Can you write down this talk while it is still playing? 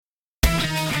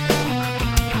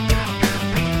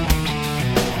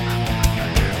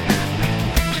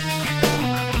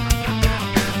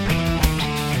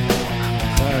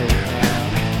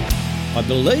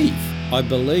believe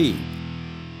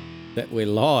that we're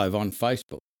live on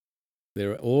Facebook.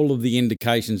 There are all of the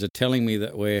indications are telling me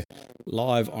that we're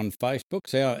live on Facebook.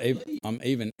 So I'm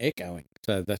even echoing.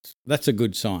 So that's a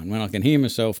good sign. When I can hear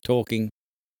myself talking,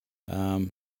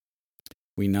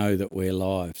 we know that we're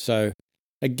live. So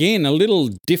again, a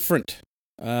little different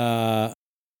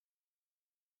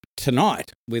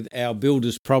tonight with our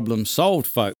Builders Problem Solved,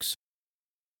 folks.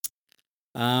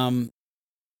 The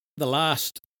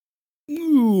last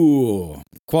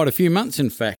quite a few months, in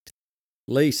fact.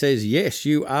 Lee says, yes,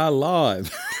 you are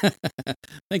live.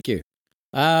 Thank you.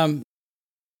 I've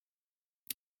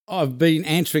been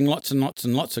answering lots and lots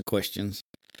and lots of questions.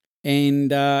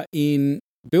 And in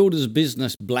Builders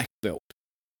Business Black Belt,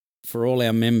 for all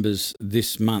our members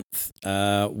this month,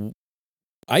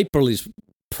 April is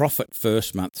Profit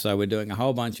First month. So we're doing a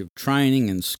whole bunch of training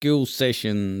and skill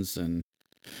sessions, and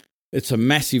it's a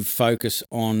massive focus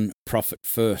on profit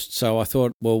first. So I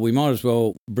thought, well, we might as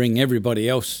well bring everybody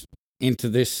else into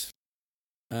this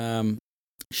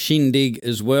shindig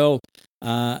as well.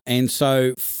 And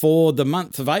so for the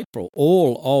month of April,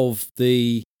 all of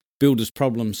the Builders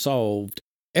Problem Solved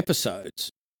episodes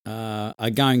are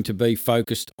going to be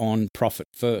focused on profit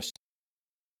first.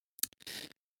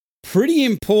 Pretty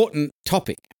important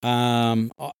topic.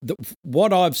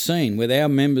 What I've seen with our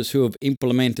members who have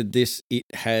implemented this, it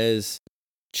has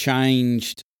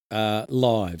changed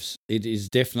lives. It has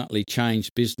definitely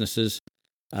changed businesses.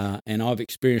 And I've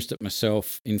experienced it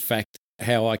myself. In fact,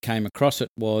 how I came across it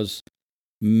was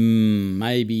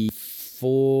maybe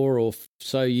 4 or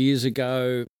so years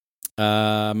ago,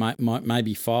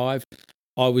 maybe 5.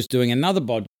 I was doing another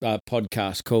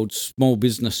podcast called Small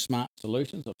Business Smart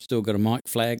Solutions. I've still got a mic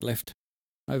flag left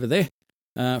over there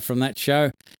from that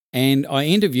show. And I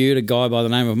interviewed a guy by the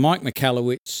name of Mike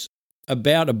Michalowicz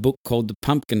about a book called The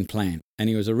Pumpkin Plan. And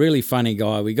he was a really funny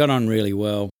guy. We got on really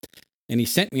well. And he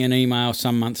sent me an email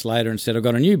some months later and said, I've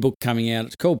got a new book coming out.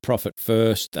 It's called Profit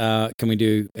First. Can we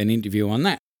do an interview on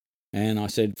that? And I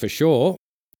said, for sure.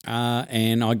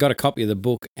 And I got a copy of the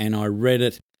book and I read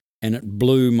it and it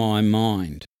blew my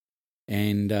mind.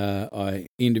 And I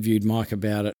interviewed Mike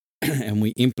about it and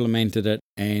we implemented it,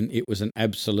 and it was an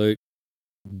absolute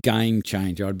game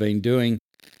changer. I'd been doing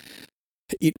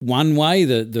it one way,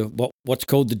 what's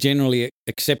called the generally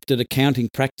accepted accounting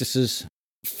practices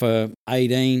for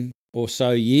 18 or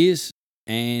so years,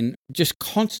 and just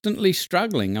constantly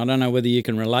struggling. I don't know whether you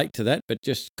can relate to that, but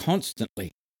just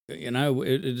constantly,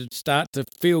 it'd start to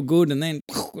feel good and then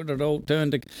it'd all turn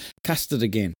to custard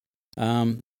again.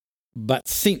 But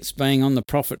since being on the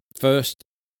Profit First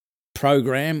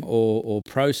program or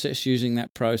process, using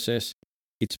that process,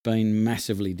 it's been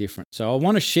massively different. So I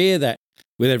want to share that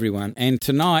with everyone. And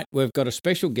tonight we've got a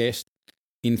special guest.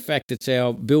 In fact, it's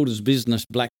our Builders Business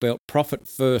Black Belt Profit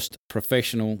First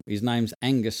professional. His name's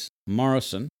Angus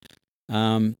Morrison.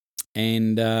 And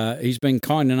he's been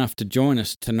kind enough to join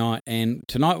us tonight. And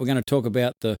tonight we're going to talk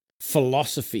about the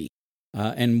philosophy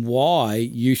and why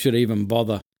you should even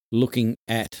bother looking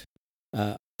at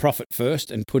profit first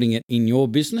and putting it in your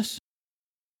business.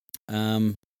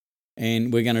 And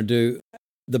we're going to do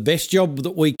the best job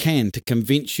that we can to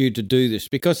convince you to do this,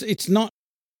 because it's not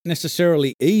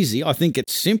necessarily easy. I think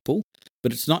it's simple,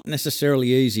 but it's not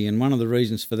necessarily easy. And one of the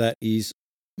reasons for that is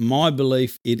my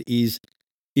belief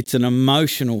it's an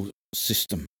emotional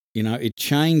system. It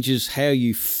changes how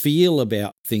you feel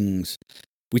about things,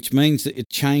 which means that it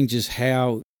changes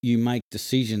how you make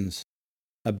decisions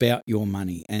about your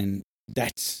money. And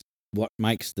that's what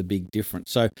makes the big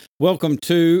difference. So welcome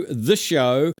to the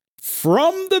show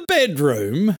from the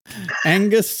bedroom,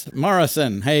 Angus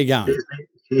Morrison. How you going?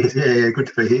 Yeah, good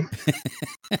to be here.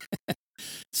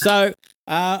 So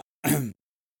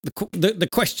the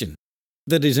question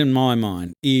that is in my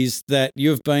mind is that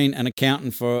you've been an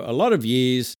accountant for a lot of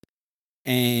years,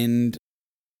 and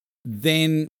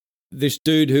then this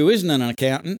dude who isn't an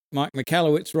accountant, Mike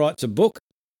Michalowicz, writes a book,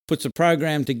 puts a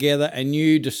program together, and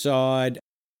you decide,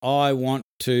 I want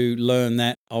to learn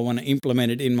that, I want to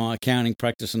implement it in my accounting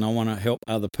practice, and I want to help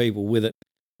other people with it.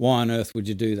 Why on earth would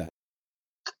you do that?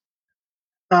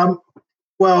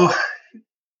 Well,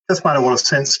 that's made a lot of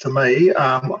sense to me.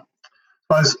 I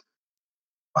suppose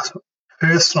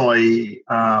personally,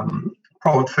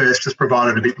 Profit First just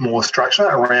provided a bit more structure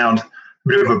around a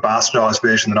bit of a bastardised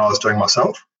version that I was doing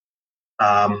myself.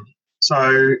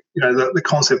 So, the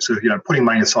concepts of, putting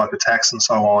money aside for tax and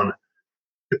so on,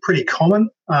 they're pretty common.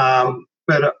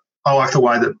 But I like the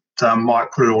way that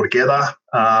Mike put it all together.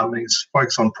 He's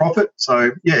focused on profit.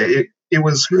 So, yeah, it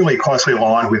was really closely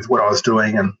aligned with what I was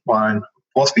doing and my own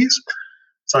philosophies.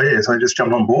 So I just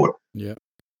jumped on board. Yeah.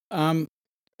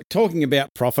 talking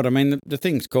about profit, I mean, the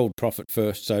thing's called Profit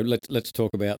First, so let's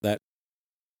talk about that.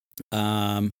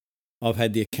 I've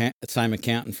had the same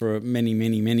accountant for many,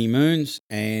 many, many moons,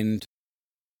 and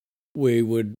we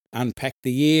would unpack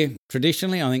the year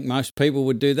traditionally. I think most people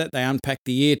would do that. They unpack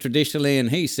the year traditionally,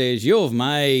 and he says, you've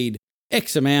made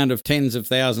X amount of tens of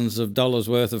thousands of dollars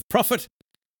worth of profit.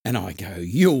 And I go,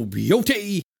 you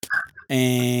beauty.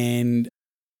 And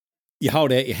you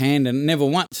hold out your hand, and never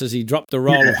once has he dropped a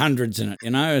roll of hundreds in it.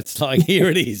 It's like, here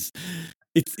it is.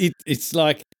 It's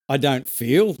like, I don't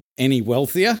feel any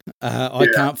wealthier. I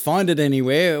can't find it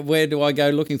anywhere. Where do I go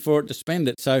looking for it to spend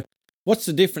it? So what's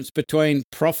the difference between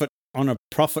profit on a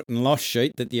profit and loss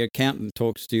sheet that the accountant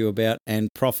talks to you about and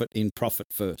profit in Profit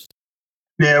First?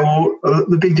 Yeah, well,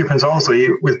 the big difference also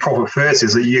with Profit First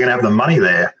is that you're going to have the money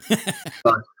there.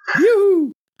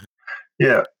 Yoo-hoo!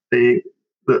 Yeah, the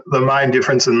main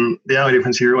difference, and the only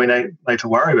difference you really need to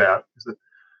worry about is that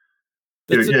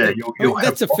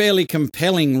that's a fairly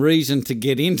compelling reason to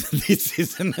get into this,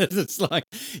 isn't it? It's like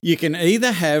you can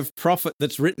either have profit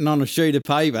that's written on a sheet of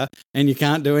paper and you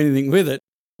can't do anything with it,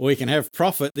 or you can have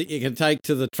profit that you can take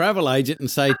to the travel agent and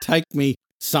say, take me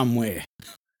somewhere.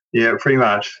 Yeah, pretty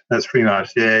much. That's pretty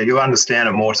much. Yeah, you'll understand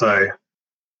it more so.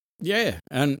 Yeah,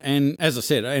 and as I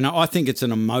said, I think it's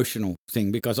an emotional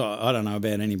thing, because I don't know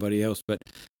about anybody else, but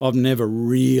I've never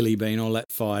really been all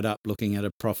that fired up looking at a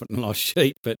profit and loss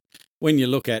sheet. But when you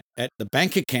look at the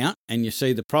bank account and you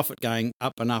see the profit going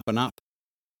up and up and up,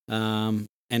 and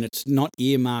it's not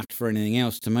earmarked for anything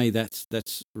else, to me that's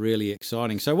really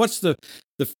exciting. So what's the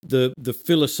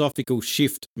philosophical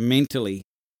shift mentally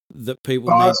that people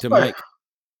need to make?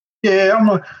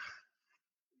 Yeah,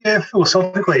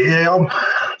 philosophically, I'm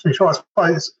sure. I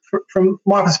suppose from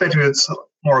my perspective, it's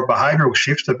more a behavioural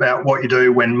shift about what you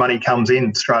do when money comes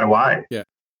in straight away. Yeah.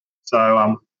 So,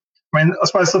 I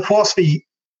suppose the philosophy,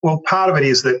 well, part of it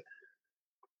is that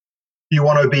you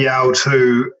want to be able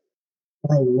to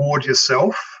reward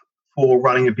yourself for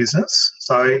running a business.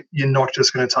 So you're not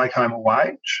just going to take home a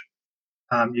wage.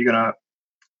 You're going to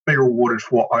be rewarded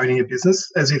for owning a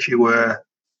business as if you were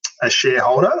a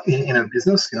shareholder in a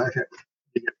business. If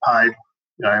you get paid,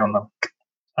 on the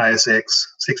ASX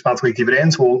 6 monthly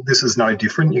dividends. Well, this is no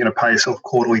different. You're going to pay yourself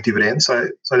quarterly dividends. So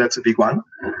that's a big one.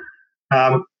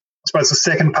 I suppose the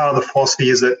second part of the philosophy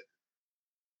is that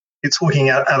it's looking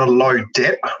at a low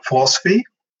debt philosophy.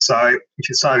 So if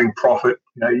you're saving profit,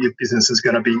 your business is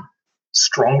going to be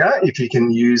stronger if you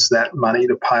can use that money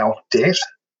to pay off debt.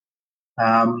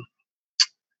 And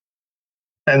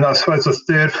I suppose the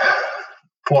third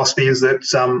philosophy is that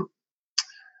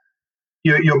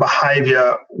your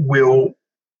behaviour will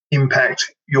impact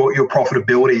your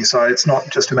profitability. So it's not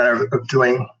just a matter of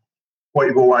doing what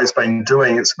you've always been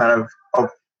doing. It's a matter of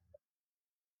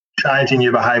changing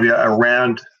your behaviour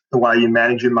around the way you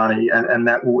manage your money, and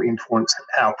that will influence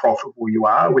how profitable you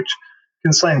are, which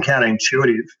can seem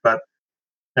counterintuitive, but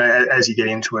as you get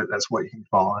into it, that's what you can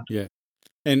find. Yeah.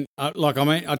 And I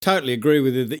totally agree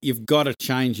with you that you've got to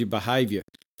change your behaviour.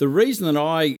 The reason that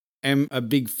I am a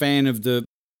big fan of the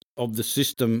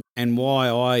system, and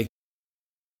why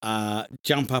I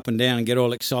jump up and down and get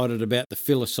all excited about the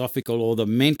philosophical or the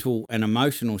mental and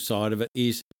emotional side of it,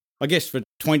 is, I guess, for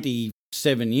 27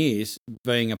 years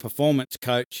being a performance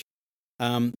coach,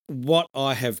 what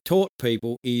I have taught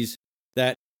people is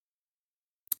that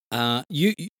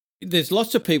there's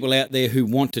lots of people out there who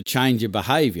want to change your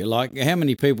behaviour. Like, how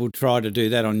many people try to do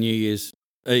that on New Year's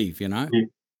Eve, Yeah.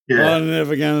 I'm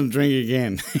never going to drink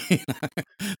again.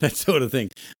 That sort of thing.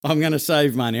 I'm going to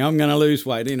save money. I'm going to lose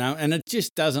weight, and it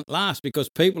just doesn't last, because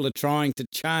people are trying to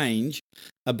change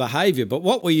a behaviour. But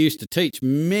what we used to teach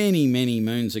many, many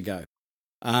moons ago,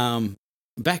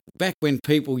 back when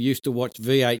people used to watch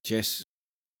VHS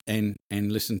and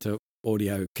listen to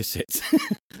audio cassettes,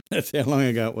 that's how long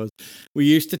ago it was. We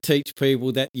used to teach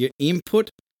people that your input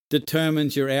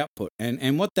determines your output.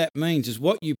 And what that means is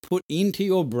what you put into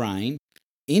your brain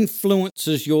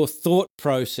influences your thought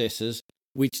processes,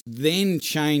 which then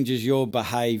changes your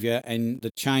behaviour, and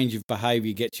the change of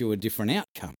behaviour gets you a different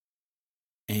outcome.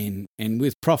 And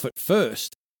with Profit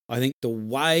First, I think the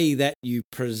way that you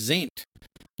present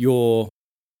your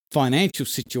financial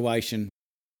situation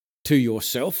to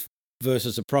yourself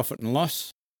versus a profit and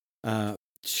loss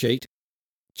sheet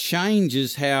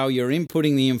changes how you're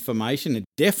inputting the information. It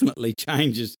definitely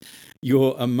changes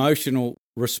your emotional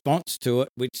response to it,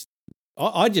 which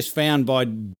I just found by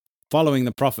following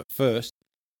the Profit First,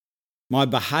 my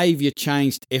behaviour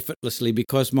changed effortlessly,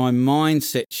 because my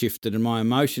mindset shifted and my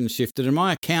emotions shifted. And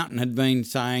my accountant had been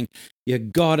saying, you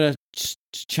got to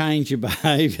change your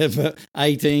behaviour for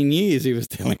 18 years. He was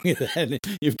telling me that.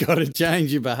 You've got to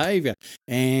change your behaviour.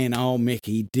 And old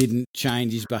Mickey didn't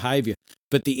change his behaviour.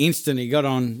 But the instant he got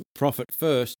on Profit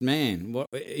First, man,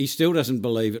 he still doesn't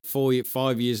believe it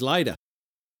 5 years later.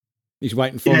 He's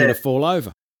waiting for me to fall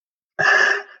over.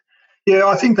 Yeah,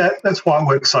 I think that's why it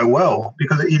works so well,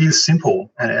 because it is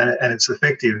simple and it's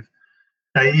effective.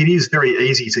 It is very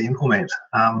easy to implement.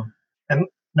 And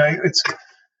it's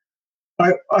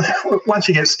once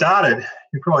you get started,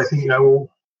 you probably think, well,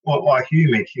 like you,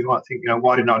 Mick, you might think,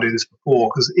 why didn't I do this before?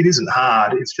 Because it isn't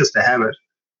hard. It's just a habit.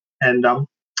 And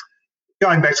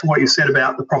going back to what you said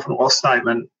about the profit and loss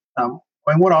statement,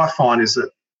 what I find is that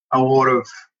a lot of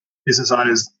business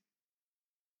owners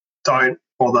don't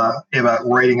bother ever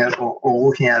reading it or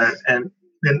looking at it, and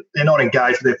they're not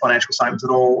engaged with their financial statements at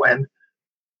all. And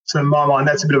so in my mind,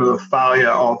 that's a bit of a failure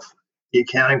of the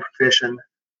accounting profession,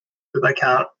 that they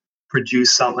can't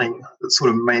produce something that's sort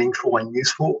of meaningful and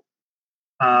useful.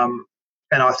 And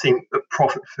I think that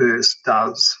Profit First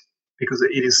does, because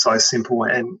it is so simple,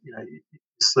 and you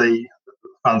see the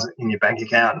funds in your bank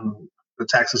account and the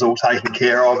taxes all taken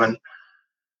care of, and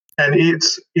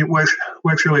it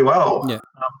works really well. Yeah.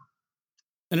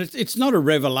 And it's not a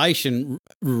revelation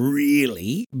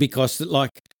really, because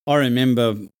like I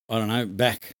remember, I don't know,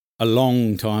 back a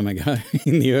long time ago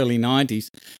in the early 90s,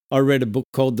 I read a book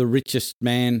called The Richest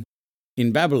Man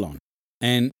in Babylon.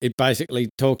 And it basically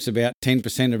talks about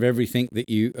 10% of everything that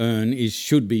you earn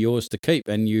should be yours to keep,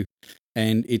 and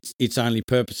its only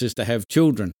purpose is to have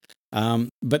children.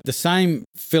 But the same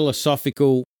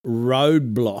philosophical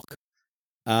roadblock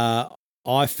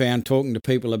I found talking to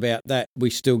people about that we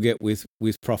still get with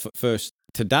Profit First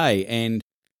today. And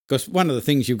because one of the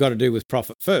things you've got to do with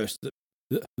Profit First,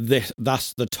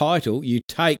 thus the title, you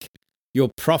take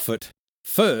your profit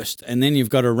first and then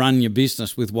you've got to run your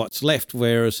business with what's left,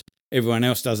 whereas everyone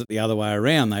else does it the other way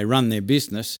around. They run their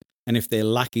business, and if they're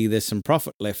lucky, there's some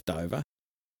profit left over.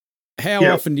 How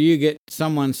often do you get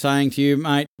someone saying to you,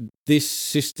 mate, this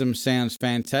system sounds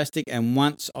fantastic, and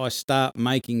once I start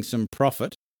making some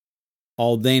profit,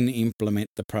 I'll then implement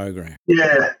the program?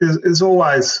 Yeah, there's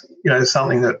always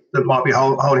something that might be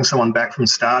holding someone back from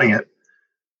starting it.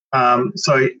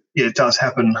 So it does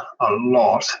happen a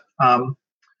lot.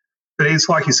 But it's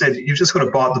like you said, you've just got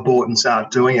to bite the bullet and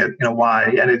start doing it in a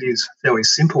way, and it is fairly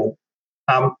simple.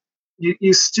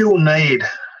 You still need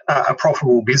a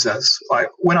profitable business. Like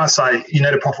when I say you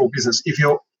need a profitable business, if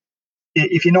you're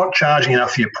not charging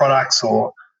enough for your products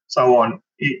or so on,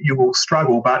 you will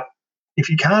struggle. But if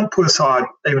you can't put aside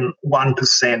even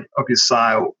 1% of your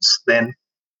sales, then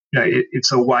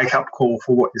it's a wake up call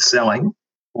for what you're selling,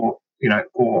 or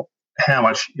how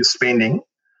much you're spending.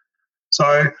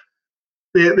 So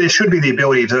there should be the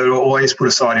ability to always put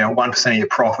aside 1% of your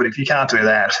profit. If you can't do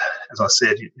that, as I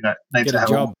said, you need Get to have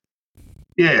a job.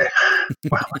 Yeah,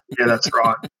 well, yeah, that's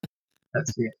right.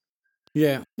 That's it.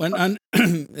 Yeah, and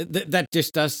that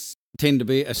just does tend to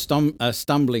be a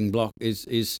stumbling block.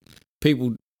 Is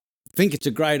people think it's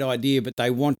a great idea, but they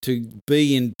want to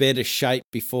be in better shape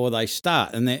before they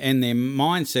start, and their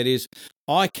mindset is,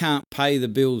 I can't pay the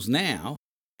bills now.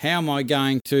 How am I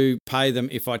going to pay them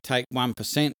if I take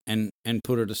 1% and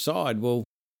put it aside? Well,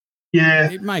 yeah,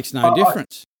 it makes no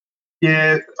difference.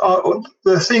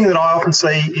 The thing that I often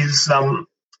see is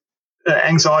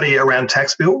anxiety around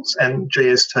tax bills and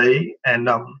GST and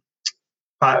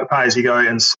pay as you go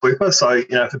and super. So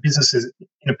if a business is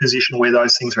in a position where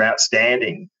those things are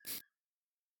outstanding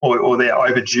or they're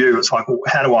overdue, it's like, well,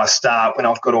 how do I start when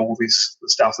I've got all this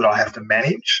stuff that I have to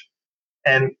manage?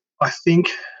 And I think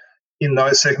in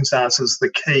those circumstances, the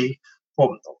key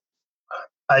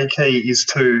is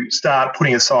to start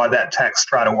putting aside that tax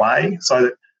straight away, so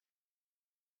that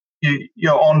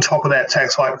you're on top of that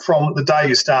tax. Like from the day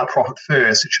you start Profit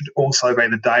First, it should also be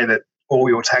the day that all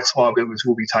your tax liabilities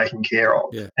will be taken care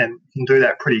of. Yeah. And you can do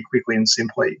that pretty quickly and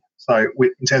simply. So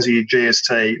in terms of your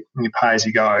GST and your pay as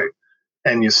you go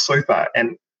and your super,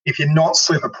 and if you're not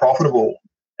super profitable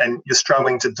and you're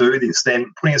struggling to do this,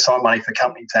 then putting aside money for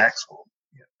company tax or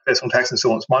personal tax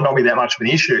installments might not be that much of an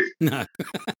issue. No.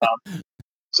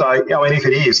 So, if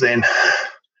it is, then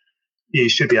you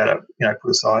should be able to, put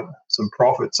aside some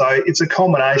profit. So it's a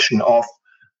combination of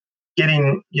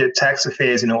getting your tax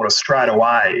affairs in order straight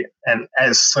away, and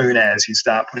as soon as you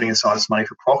start putting aside some money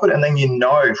for profit, and then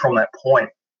from that point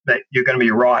that you're going to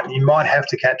be right. You might have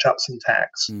to catch up some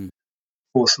tax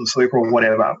or some super or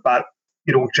whatever, but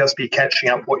it'll just be catching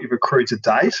up what you've accrued to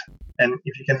date. And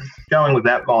if you can go in with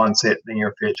that mindset, then you're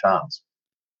a fair chance.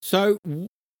 So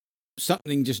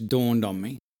something just dawned on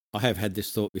me. I have had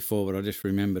this thought before, but I just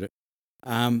remembered it.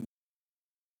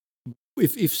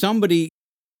 If somebody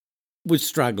was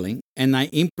struggling and they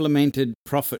implemented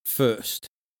profit first,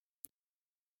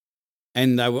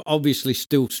 and they were obviously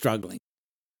still struggling,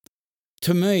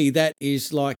 to me, that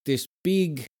is like this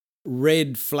big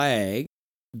red flag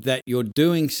that you're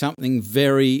doing something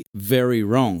very, very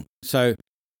wrong. So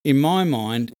in my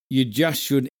mind, you just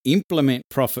should implement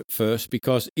profit first,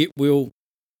 because it will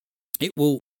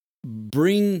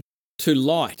bring to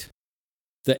light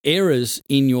the errors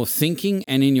in your thinking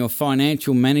and in your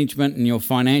financial management and your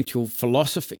financial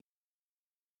philosophy.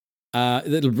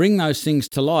 That'll bring those things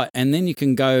to light, and then you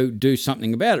can go do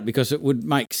something about it, because it would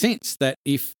make sense that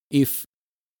if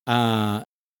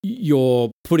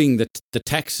you're putting the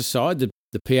tax aside, the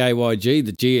PAYG,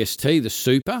 the GST, the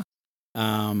super,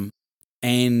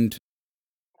 and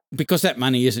because that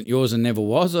money isn't yours and never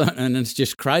was, and it's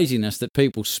just craziness that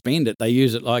people spend it. They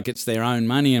use it like it's their own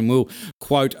money and will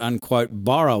quote unquote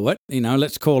borrow it.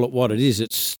 Let's call it what it is.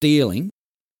 It's stealing,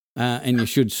 and you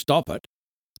should stop it.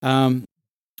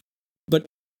 But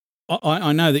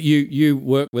I know that you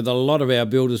work with a lot of our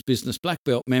Builders Business Black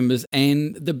Belt members,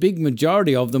 and the big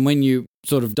majority of them, when you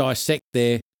sort of dissect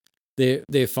their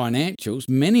financials,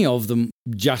 many of them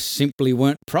just simply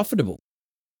weren't profitable.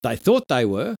 They thought they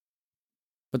were,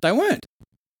 but they weren't.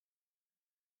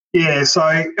 Yeah, so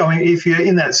I mean, if you're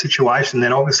in that situation,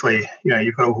 then obviously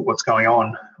you've got to look at what's going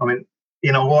on. I mean,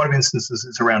 in a lot of instances,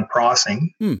 it's around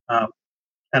pricing, and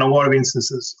a lot of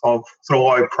instances of sort of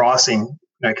low pricing,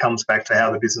 comes back to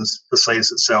how the business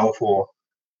perceives itself or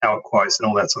how it quotes and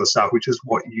all that sort of stuff, which is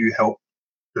what you help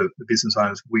the business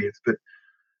owners with. But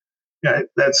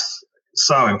that's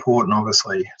so important,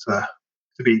 obviously, to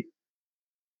be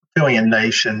filling a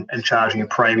niche and charging a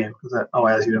premium, because that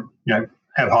allows you to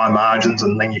have high margins,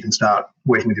 and then you can start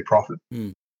working with your profit.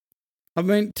 I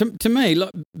mean, to me,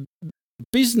 look,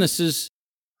 businesses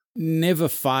never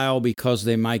fail because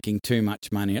they're making too much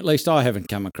money. At least I haven't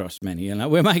come across many.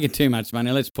 We're making too much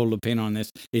money. Let's pull the pin on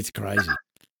this. It's crazy.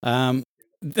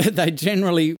 They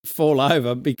generally fall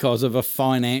over because of a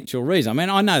financial reason. I mean,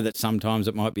 I know that sometimes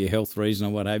it might be a health reason or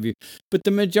what have you, but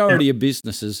the majority of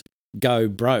businesses go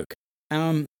broke.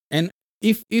 And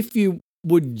if you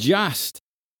would just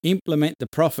implement the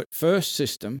profit first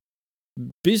system,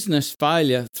 business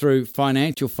failure through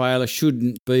financial failure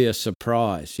shouldn't be a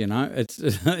surprise.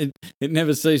 It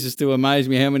never ceases to amaze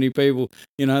me how many people,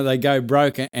 they go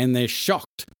broke and they're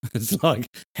shocked. It's like,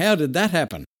 how did that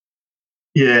happen?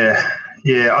 Yeah.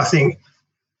 I think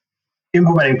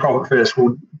implementing profit first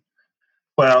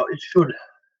it should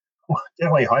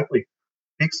definitely, hopefully,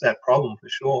 fix that problem for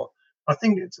sure. I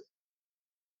think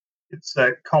it's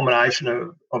a combination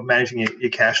of managing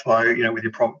your cash flow, with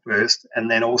your profit first,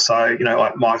 and then also,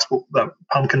 like Mike's book, the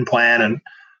pumpkin plan, and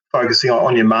focusing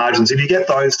on your margins. If you get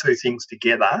those two things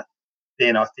together,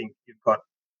 then I think you've got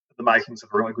the makings of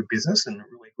a really good business and a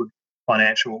really good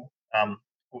financial,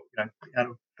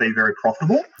 be very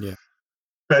profitable. Yeah.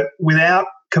 But without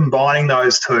combining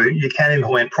those two, you can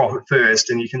implement profit first,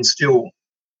 and you can still,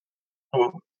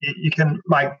 you can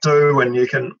make do, and you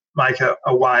can make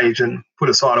a wage and put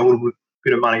aside a little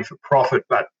bit of money for profit,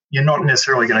 but you're not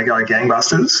necessarily going to go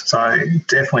gangbusters. So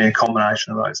definitely a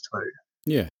combination of those two.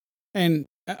 Yeah. And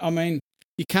I mean,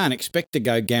 you can't expect to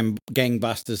go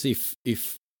gangbusters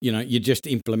if you just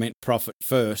implement profit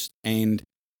first and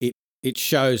it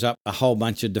shows up a whole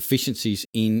bunch of deficiencies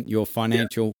in your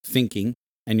financial thinking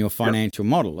and your financial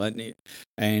model.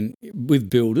 And with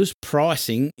builders,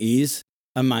 pricing is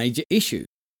a major issue.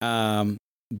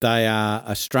 They are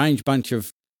a strange bunch of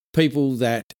people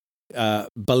that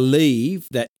believe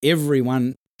that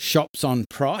everyone shops on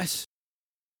price,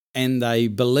 and they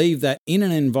believe that in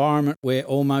an environment where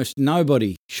almost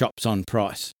nobody shops on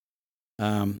price.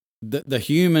 The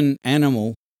human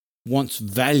animal wants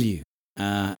value,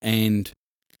 and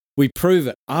we prove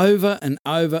it over and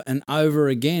over and over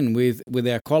again with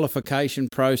our qualification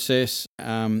process.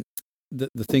 The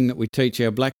thing that we teach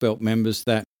our black belt members,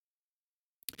 that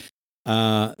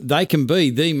they can be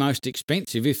the most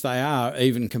expensive if they are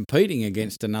even competing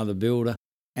against another builder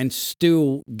and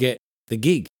still get the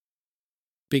gig,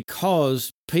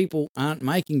 because people aren't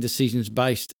making decisions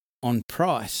based on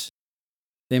price.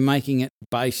 They're making it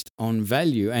based on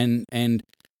value, and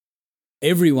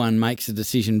everyone makes a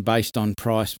decision based on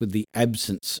price with the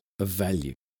absence of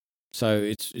value. So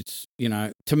it's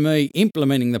to me,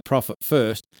 implementing the profit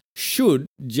first should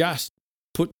just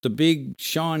put the big,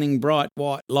 shining, bright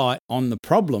white light on the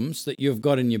problems that you've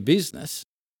got in your business,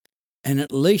 and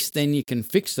at least then you can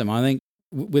fix them. I think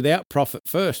without profit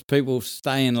first, people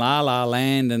stay in la-la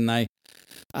land and they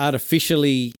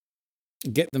artificially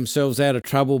get themselves out of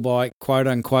trouble by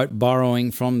quote-unquote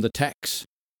borrowing from the tax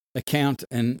account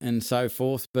and so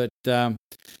forth. But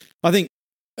I think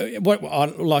what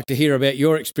I'd like to hear about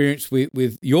your experience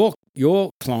with your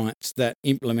clients that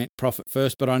implement Profit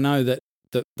First. But I know that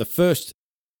the first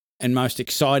and most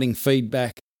exciting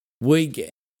feedback we get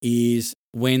is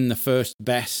when the first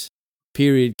BAS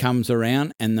period comes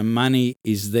around and the money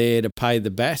is there to pay the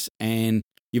BAS, and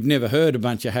you've never heard a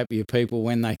bunch of happier people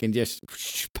when they can just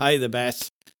pay the BAS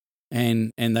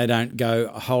and they don't go,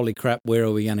 holy crap, where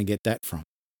are we going to get that from?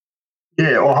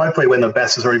 Yeah, or hopefully when the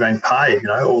BAS has already been paid,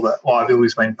 all the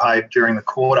liability's been paid during the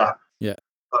quarter. Yeah.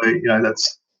 So,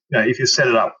 that's, if you set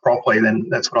it up properly, then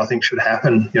that's what I think should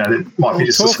happen. There might be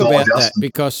just a small talk about adjustment. that,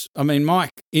 because, I mean,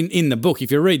 Mike, in the book, if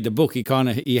you read the book,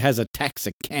 he has a tax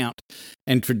account,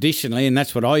 and traditionally, and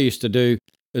that's what I used to do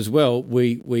as well,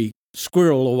 we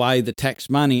squirrel away the tax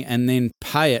money and then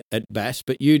pay it at BAS,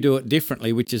 but you do it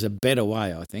differently, which is a better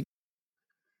way, I think.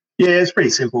 Yeah, it's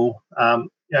pretty simple. When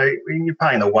you're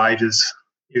paying the wages,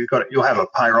 you'll have a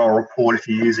payroll report if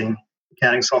you're using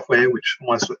accounting software, which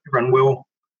almost everyone will.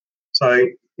 So,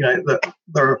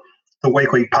 the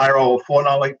weekly payroll or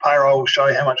fortnightly payroll will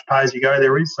show how much pay as you go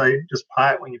there is. So you just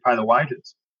pay it when you pay the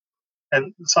wages.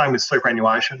 And the same with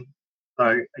superannuation.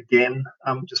 So again,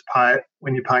 just pay it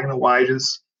when you're paying the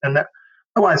wages. And that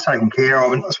way it's taken care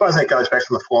of. And I suppose that goes back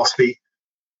to the philosophy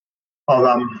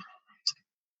of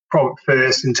Profit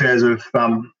First, in terms of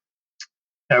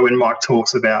when Mike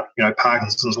talks about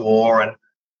Parkinson's law and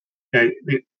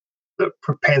the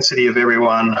propensity of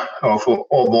everyone, or of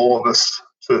all of us,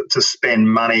 to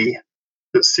spend money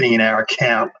that's sitting in our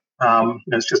account.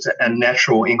 It's just a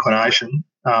natural inclination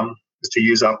is to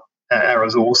use up our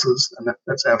resources, and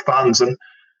that's our funds. And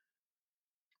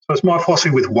so it's my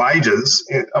philosophy with wages.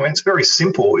 It's very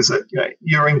simple, is that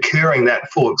you're incurring that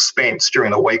full expense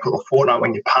during the week or the fortnight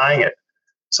when you're paying it.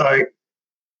 So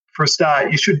for a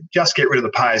start, you should just get rid of the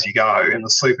pay as you go and the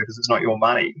super, because it's not your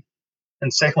money.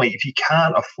 And secondly, if you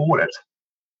can't afford it,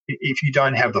 if you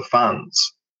don't have the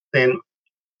funds, then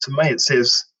to me it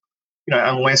says,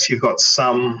 unless you've got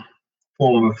some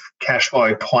form of cash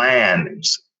flow plan, it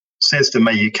says to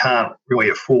me you can't really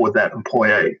afford that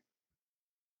employee.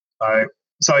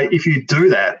 So if you do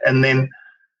that, and then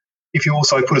if you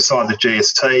also put aside the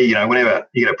GST, whenever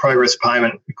you get a progress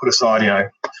payment, you put aside,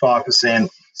 5%, 6%,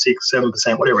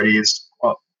 7%, whatever it is,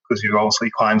 because you obviously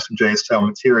claim some GST on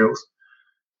materials.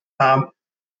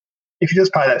 If you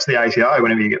just pay that to the ATO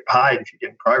whenever you get paid, if you're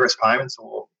getting progress payments,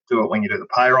 or do it when you do the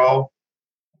payroll,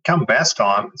 come BAS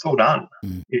time, it's all done.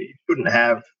 You shouldn't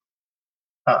have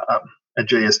a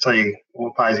GST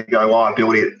or pay-as-you-go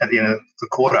liability at the end of the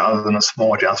quarter, other than a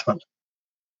small adjustment.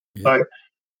 Yeah.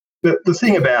 So the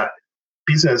thing about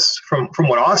business, from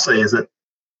what I see, is that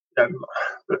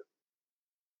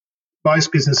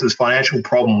most businesses' financial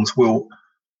problems will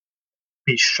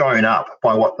be shown up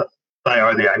by what they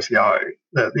owe the ATO.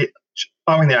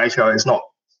 Owing the ATO is not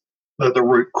the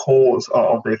root cause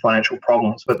of their financial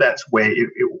problems, but that's where it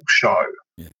will show.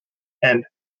 Yeah. And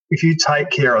if you take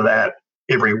care of that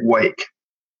every week,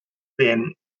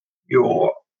 then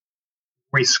your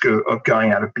risk of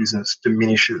going out of business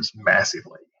diminishes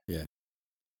massively. Yeah.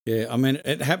 Yeah, I mean,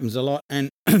 it happens a lot. And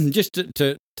just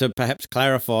to perhaps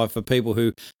clarify for people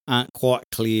who aren't quite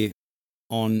clear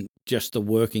on just the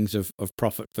workings of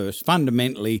Profit First,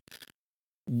 fundamentally,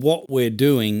 what we're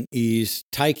doing is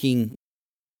taking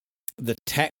the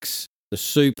tax, the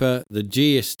super, the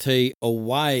GST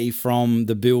away from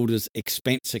the builder's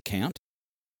expense account.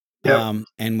 Yep.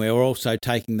 And we're also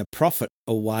taking the profit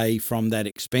away from that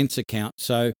expense account.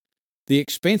 So the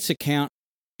expense account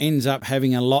ends up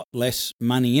having a lot less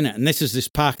money in it. And this is this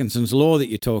Parkinson's law that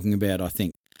you're talking about, I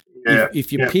think. Yeah.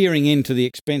 If you're peering into the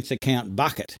expense account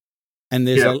bucket and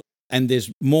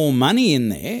there's more money in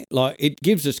there, like, it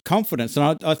gives us confidence.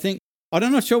 And I think,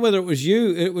 I'm not sure whether it was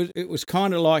you, it was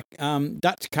kind of like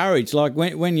Dutch courage, like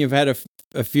when you've had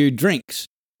a few drinks,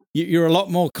 you're a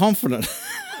lot more confident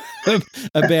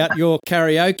about your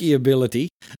karaoke ability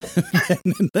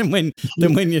than when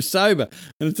you're sober.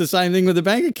 And it's the same thing with the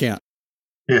bank account.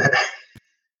 Yeah.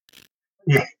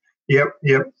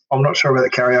 Yep. I'm not sure about the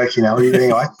karaoke now,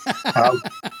 anyway.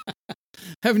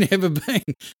 Haven't you ever been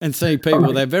and seen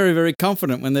people, they're very, very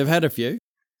confident when they've had a few?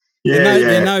 Yeah,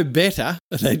 they know better.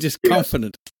 They're just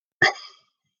confident.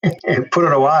 Put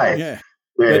it away. Yeah.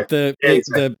 But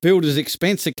the builder's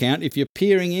expense account, if you're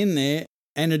peering in there,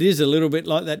 and it is a little bit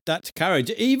like that Dutch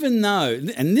courage, even though,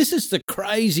 and this is the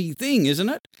crazy thing, isn't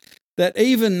it? That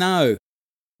even though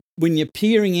when you're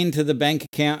peering into the bank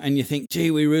account and you think,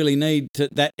 gee, we really need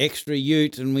that extra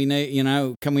ute, and we need,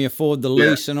 can we afford the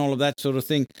lease and all of that sort of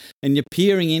thing, and you're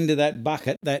peering into that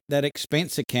bucket, that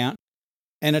expense account,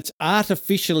 and it's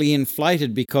artificially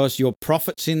inflated because your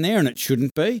profit's in there and it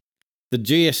shouldn't be. The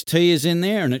GST is in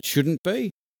there and it shouldn't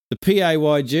be. The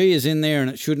PAYG is in there and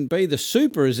it shouldn't be. The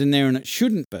super is in there and it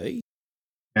shouldn't be.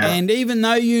 Yeah. And even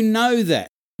though you know that,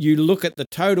 you look at the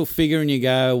total figure and you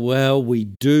go, well, we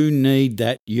do need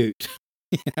that ute.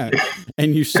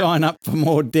 And you sign up for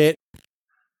more debt.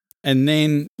 And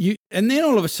then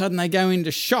all of a sudden they go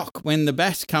into shock when the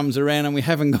BAS comes around and we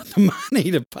haven't got the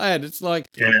money to pay it. It's like,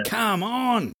 come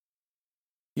on.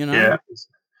 Yeah.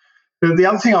 The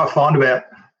other thing I find about,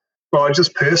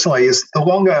 just personally, is the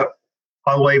longer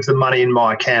I leave the money in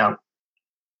my account,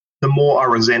 the more I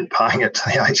resent paying it to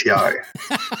the ATO.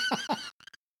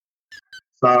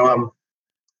 So,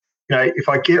 if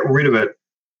I get rid of it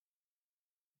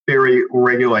very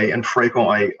regularly and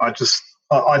frequently, I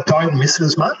don't miss it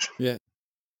as much. Yeah.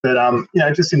 But,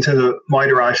 just in terms of my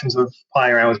iterations of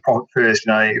playing around with Profit First,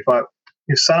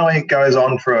 if suddenly it goes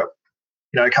on for,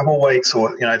 a couple of weeks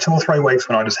or, 2 or 3 weeks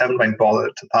when I just haven't been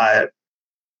bothered to pay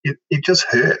it, it just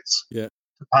hurts to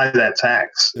pay that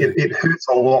tax. Yeah. It hurts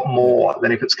a lot more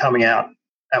than if it's coming out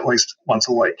at least once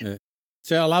a week. Yeah.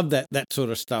 So I love that sort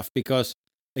of stuff because,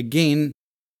 again,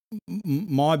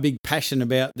 my big passion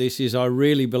about this is I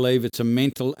really believe it's a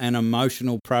mental and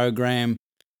emotional program,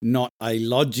 not a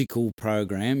logical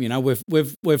program.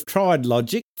 We've tried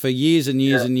logic for years and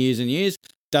years and years and years.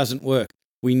 Doesn't work.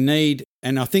 We need,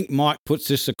 and I think Mike puts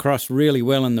this across really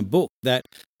well in the book, that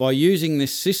by using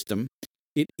this system,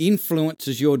 it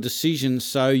influences your decisions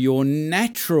so your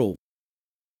natural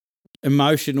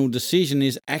emotional decision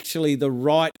is actually the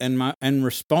right and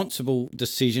responsible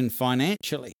decision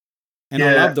financially. And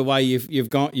I love the way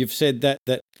you've said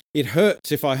that it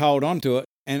hurts if I hold on to it,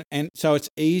 and so it's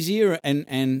easier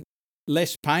and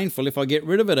less painful if I get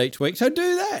rid of it each week. So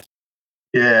do that.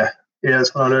 Yeah,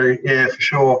 that's what I do. Yeah, for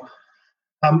sure.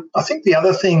 I think the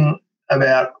other thing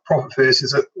about Profit First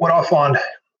is that what I find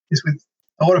is with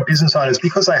a lot of business owners,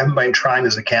 because they haven't been trained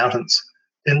as accountants,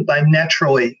 then they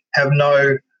naturally have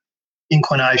no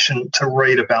inclination to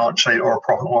read a balance sheet or a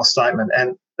profit and loss statement,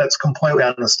 and that's completely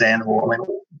understandable. I mean,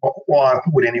 why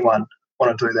would anyone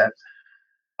want to do that?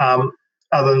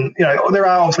 Other than, there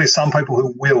are obviously some people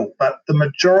who will, but the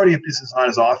majority of business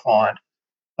owners I find,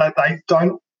 they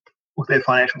don't look at their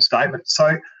financial statements.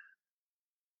 So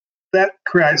that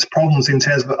creates problems in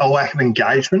terms of a lack of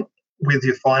engagement with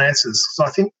your finances. So I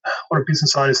think a lot of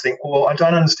business owners think, well, I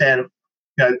don't understand,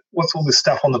 what's all this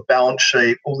stuff on the balance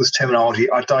sheet, all this terminology,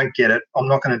 I don't get it, I'm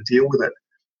not going to deal with it.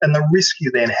 And the risk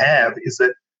you then have is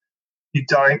that you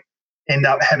don't end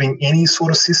up having any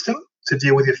sort of system to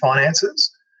deal with your finances.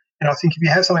 And I think if you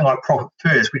have something like Profit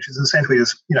First, which is essentially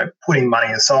just, putting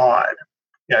money aside,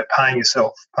 paying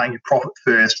your profit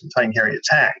first and taking care of your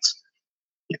tax,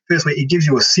 firstly, it gives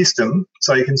you a system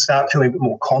so you can start feeling a bit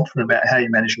more confident about how you're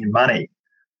managing your money.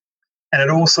 And it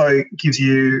also gives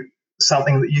you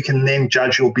something that you can then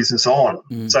judge your business on.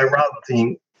 So rather than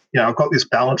thinking, I've got this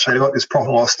balance sheet, I've got this profit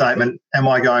and loss statement, am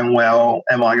I going well,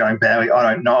 am I going badly,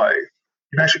 I don't know.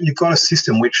 You've got a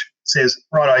system which says,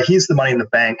 right, here's the money in the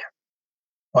bank.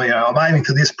 I'm aiming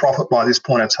for this profit by this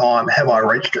point of time. Have I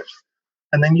reached it?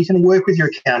 And then you can work with your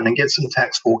accountant and get some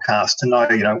tax forecasts to know,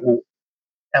 well,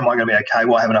 am I going to be okay?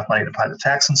 Will I have enough money to pay the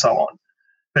tax and so on?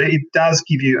 But it does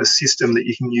give you a system that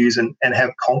you can use and have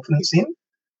confidence in.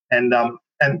 And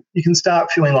you can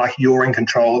start feeling like you're in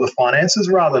control of the finances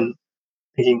rather than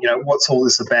thinking, what's all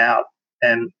this about?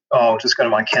 And, I'll just go to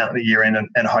my accountant at the year end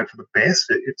and hope for the best.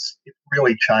 It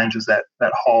really changes that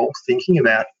whole thinking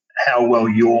about how well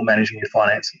you're managing your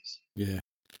finances. Yeah.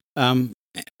 And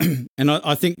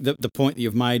I think that the point that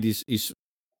you've made is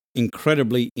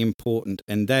incredibly important,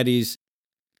 and that is,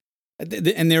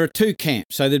 and there are two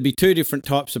camps. So there'd be two different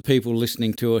types of people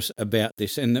listening to us about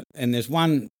this. And there's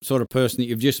one sort of person that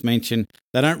you've just mentioned,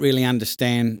 they don't really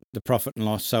understand the profit and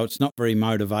loss, so it's not very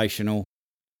motivational.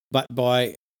 But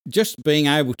by just being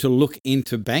able to look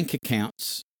into bank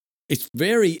accounts, it's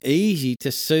very easy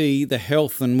to see the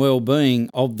health and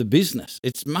well-being of the business.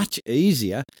 It's much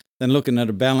easier than looking at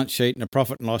a balance sheet and a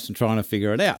profit and loss and trying to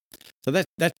figure it out. So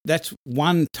that's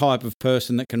one type of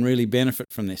person that can really benefit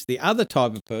from this. The other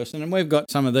type of person, and we've got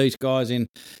some of these guys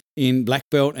in Black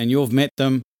Belt, and you've met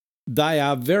them, they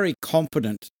are very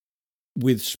competent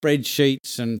with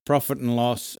spreadsheets and profit and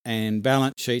loss and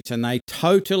balance sheets, and they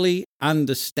totally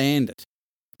understand it.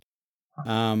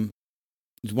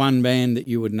 There's one man that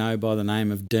you would know by the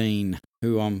name of Dean,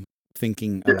 who I'm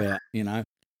thinking about,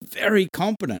 very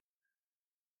competent.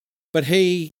 But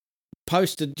he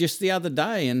posted just the other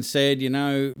day and said,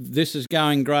 this is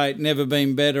going great, never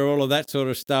been better, all of that sort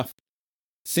of stuff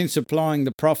since applying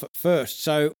the Profit First.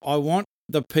 So I want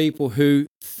the people who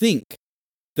think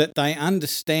that they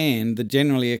understand the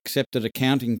generally accepted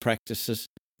accounting practices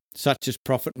such as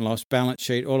profit and loss, balance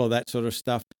sheet, all of that sort of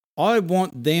stuff. I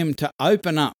want them to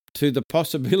open up to the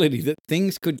possibility that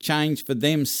things could change for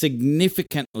them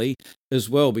significantly as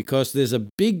well, because there's a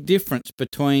big difference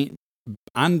between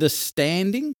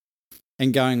understanding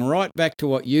and going right back to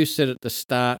what you said at the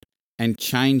start and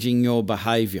changing your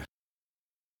behavior.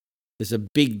 There's a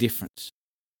big difference.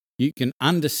 You can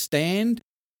understand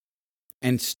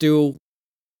and still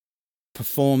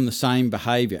perform the same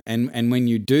behavior. And when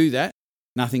you do that,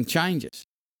 nothing changes.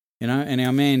 And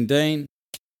our man Dean,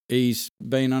 he's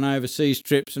been on overseas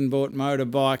trips and bought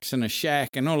motorbikes and a shack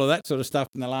and all of that sort of stuff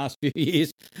in the last few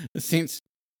years since,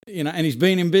 and he's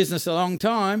been in business a long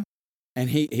time. And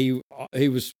he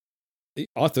was,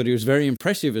 I thought he was very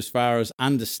impressive as far as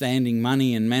understanding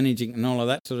money and managing and all of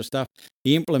that sort of stuff.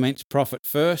 He implements profit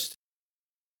first,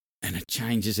 and it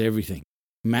changes everything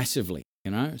massively,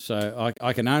 So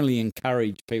I can only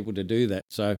encourage people to do that.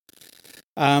 So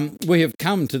we have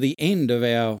come to the end of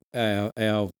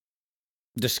our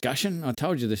discussion. I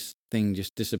told you this thing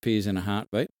just disappears in a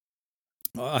heartbeat.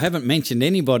 I haven't mentioned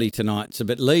anybody tonight,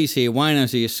 but Lee's here,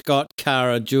 Wayno's here, Scott,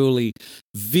 Cara, Julie,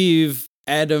 Viv,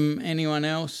 Adam, anyone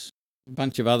else? A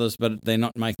bunch of others, but they're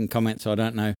not making comments, so I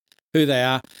don't know who they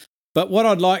are. But what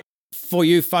I'd like for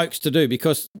you folks to do,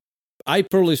 because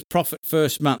April is Profit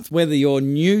First month, whether you're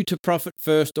new to Profit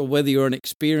First or whether you're an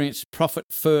experienced Profit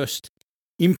First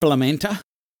implementer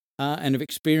and have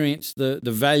experienced the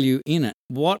value in it,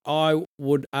 what I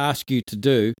would ask you to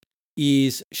do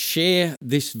is share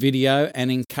this video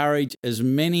and encourage as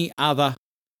many other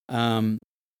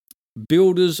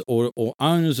builders or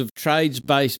owners of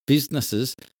trades-based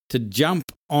businesses to jump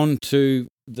onto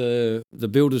the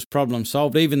Builders Problem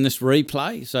Solved, even this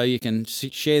replay, so you can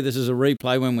share this as a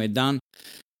replay when we're done,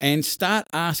 and start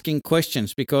asking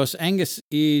questions, because Angus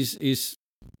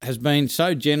has been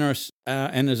so generous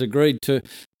and has agreed to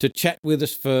chat with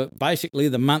us for basically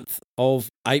the month of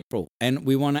April. And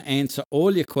we want to answer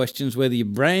all your questions, whether you're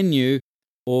brand new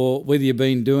or whether you've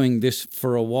been doing this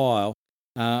for a while,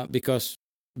 because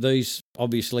these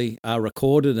obviously are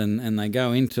recorded and they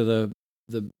go into the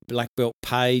Black Belt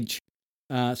page,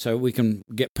 so we can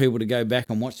get people to go back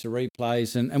and watch the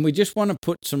replays. And we just want to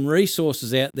put some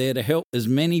resources out there to help as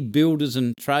many builders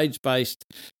and trades-based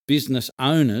business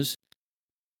owners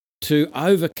to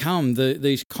overcome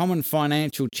these common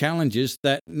financial challenges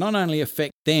that not only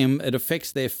affect them, it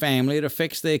affects their family, it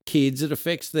affects their kids, it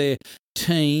affects their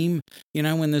team,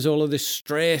 when there's all of this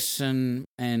stress and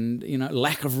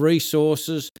lack of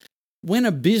resources. When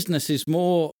a business is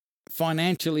more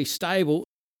financially stable,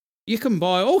 you can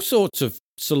buy all sorts of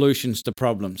solutions to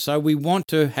problems. So we want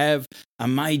to have a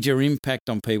major impact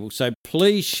on people. So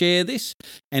please share this.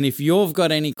 And if you've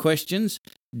got any questions,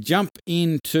 jump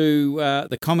into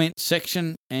the comments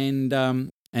section and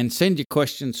send your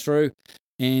questions through.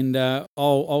 And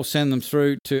I'll send them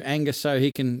through to Angus so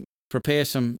he can prepare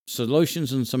some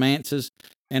solutions and some answers.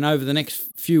 And over the next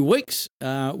few weeks,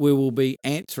 we will be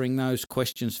answering those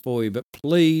questions for you. But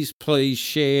please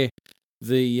share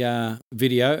the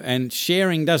video. And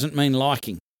sharing doesn't mean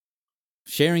liking.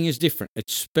 Sharing is different.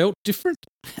 It's spelt different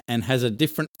and has a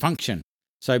different function.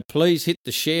 So please hit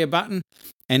the share button.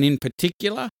 And in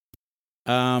particular,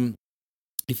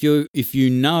 if you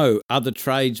know other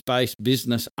trades-based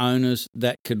business owners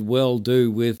that could well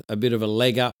do with a bit of a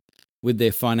leg up with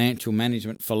their financial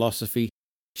management philosophy,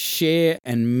 share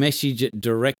and message it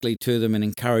directly to them and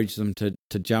encourage them to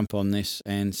jump on this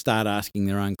and start asking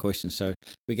their own questions, so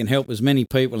we can help as many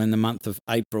people in the month of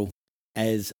April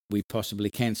as we possibly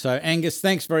can. So Angus,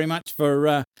 thanks very much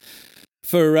for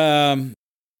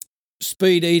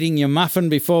speed eating your muffin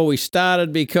before we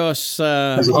started, because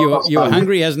you were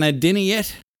hungry, hasn't had dinner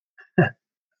yet.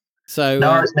 So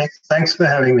no, thanks for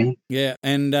having me. Yeah,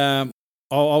 and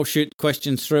I'll shoot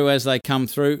questions through as they come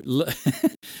through.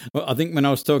 Well, I think when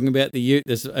I was talking about the ute,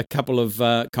 there's a couple of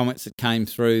comments that came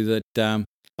through that,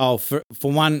 for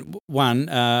one,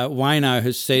 Wayno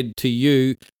has said to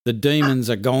you, the demons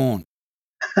are gone.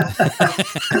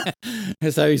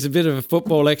 So he's a bit of a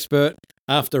football expert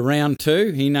after round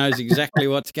 2. He knows exactly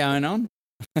what's going on.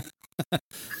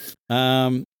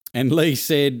 And Lee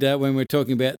said when we're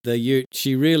talking about the ute,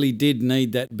 she really did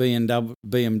need that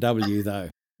BMW though.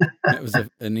 That was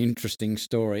an interesting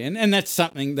story. And that's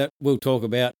something that we'll talk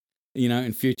about,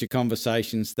 in future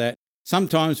conversations, that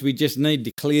sometimes we just need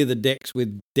to clear the decks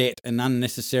with debt and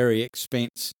unnecessary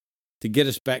expense to get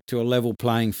us back to a level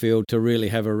playing field to really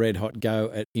have a red hot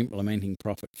go at implementing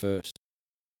Profit First.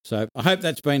 So I hope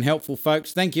that's been helpful,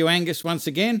 folks. Thank you, Angus, once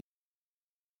again.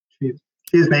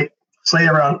 Cheers, Nick. See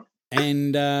you around.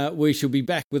 And we shall be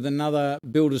back with another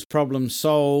Builders Problem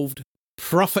Solved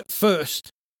Profit First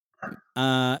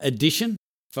edition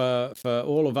for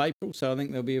all of April. So I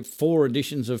think there'll be 4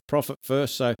 editions of Profit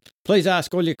First. So please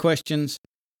ask all your questions,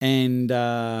 and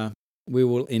we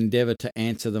will endeavour to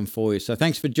answer them for you. So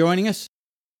thanks for joining us,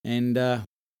 and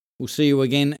we'll see you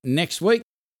again next week.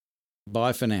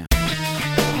 Bye for now.